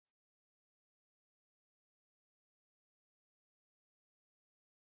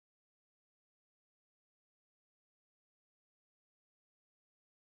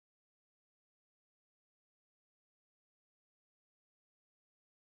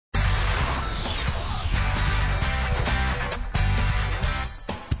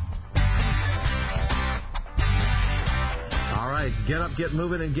get up, get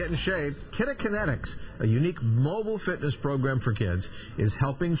moving, and get in shape, Kidokinetics, a unique mobile fitness program for kids, is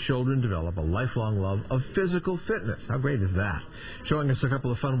helping children develop a lifelong love of physical fitness. How great is that? Showing us a couple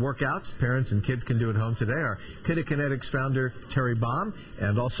of fun workouts parents and kids can do at home today are Kidokinetics founder Terry Baum,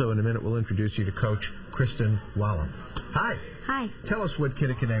 and also in a minute we'll introduce you to Coach Kristen Wallen. Hi. Hi. Tell us what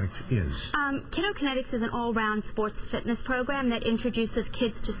Kidokinetics is. Kidokinetics is an all-round sports fitness program that introduces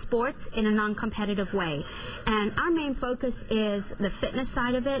kids to sports in a non-competitive way. And our main focus is the fitness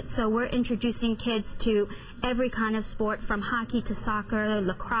side of it, so we're introducing kids to every kind of sport from hockey to soccer,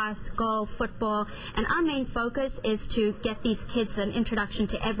 lacrosse, golf, football. And our main focus is to get these kids an introduction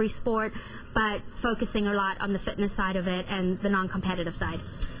to every sport, but focusing a lot on the fitness side of it and the non-competitive side.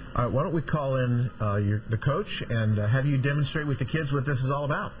 All right, why don't we call in the coach and have you demonstrate with the kids what this is all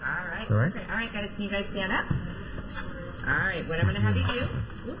about. All right. All right. Okay. All right, guys, can you guys stand up? All right, what I'm going to have you do,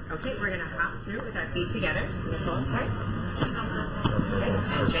 okay, we're going to hop through with our feet together. Nicole, start. Okay,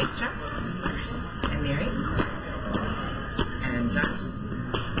 and Jake, jump. And Mary. And Josh.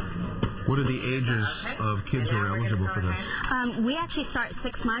 What are the ages of kids who are eligible for this? We actually start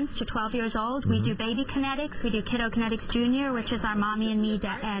 6 months to 12 years old. We do baby kinetics, we do Kidokinetics Junior, which is our mommy and me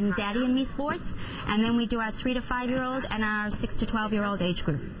and daddy and me sports, and then we do our 3 to 5 year old and our 6 to 12 year old age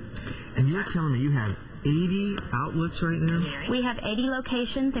group. And you were telling me you have 80 outlets right now? We have 80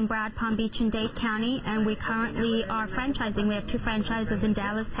 locations in Broward, Palm Beach, and Dade County, and we currently are franchising. We have 2 franchises in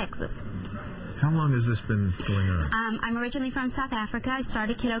Dallas, Texas. How long has this been going on? I'm originally from South Africa. I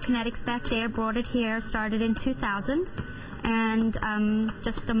started Kidokinetics back there, brought it here, started in 2000, and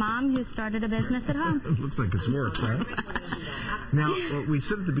just a mom who started a business at home. It looks like it's worked, huh? Now, we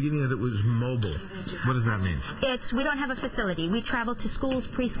said at the beginning that it was mobile. What does that mean? We don't have a facility. We travel to schools,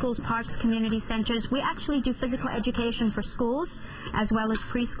 preschools, parks, community centers. We actually do physical education for schools as well as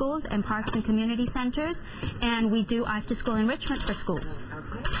preschools and parks and community centers, and we do after-school enrichment for schools.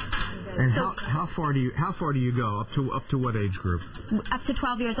 And how far do you go? Up to what age group? Up to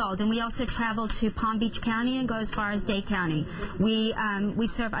 12 years old, and we also travel to Palm Beach County and go as far as Dade County. We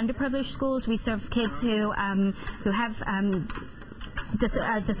serve underprivileged schools. We serve kids who have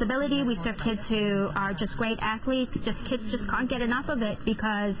disability. We serve kids who are just great athletes. Kids just can't get enough of it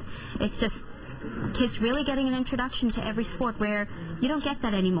because it's just kids really getting an introduction to every sport where you don't get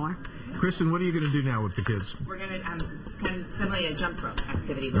that anymore. Kristen, what are you going to do now with the kids? We're going to kind of simulate a jump rope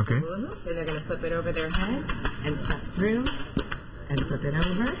activity with the hula hoop. So they're going to flip it over their head and step through and flip it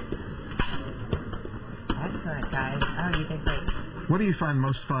over. Excellent, guys. Oh, you did great. What do you find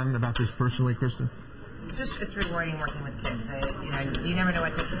most fun about this personally, Kristen? It's rewarding working with kids. You never know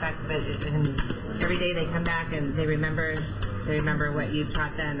what to expect, but every day they come back and they remember what you've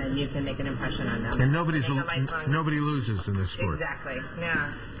taught them, and you can make an impression on them. And nobody loses in this sport. Exactly.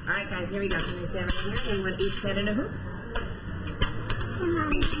 Yeah. All right, guys, here we go. Can we stand right here? And we'll each stand in a hoop.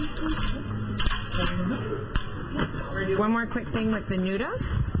 One more quick thing with the noodles.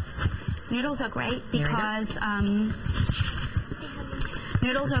 Noodles are great because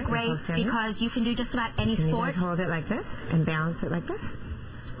you can do just about any sport. You guys hold it like this and balance it like this?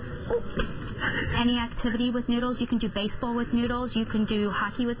 Any activity with noodles. You can do baseball with noodles, you can do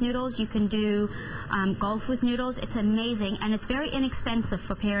hockey with noodles, you can do golf with noodles. It's amazing, and it's very inexpensive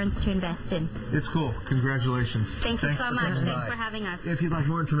for parents to invest in. It's cool. Congratulations. Thanks so much. Thanks for having us. If you'd like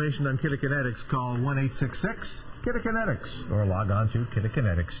more information on Kidokinetics, call 1-866-KIDOKINETICS or log on to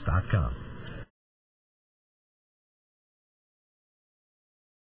kidokinetics.com.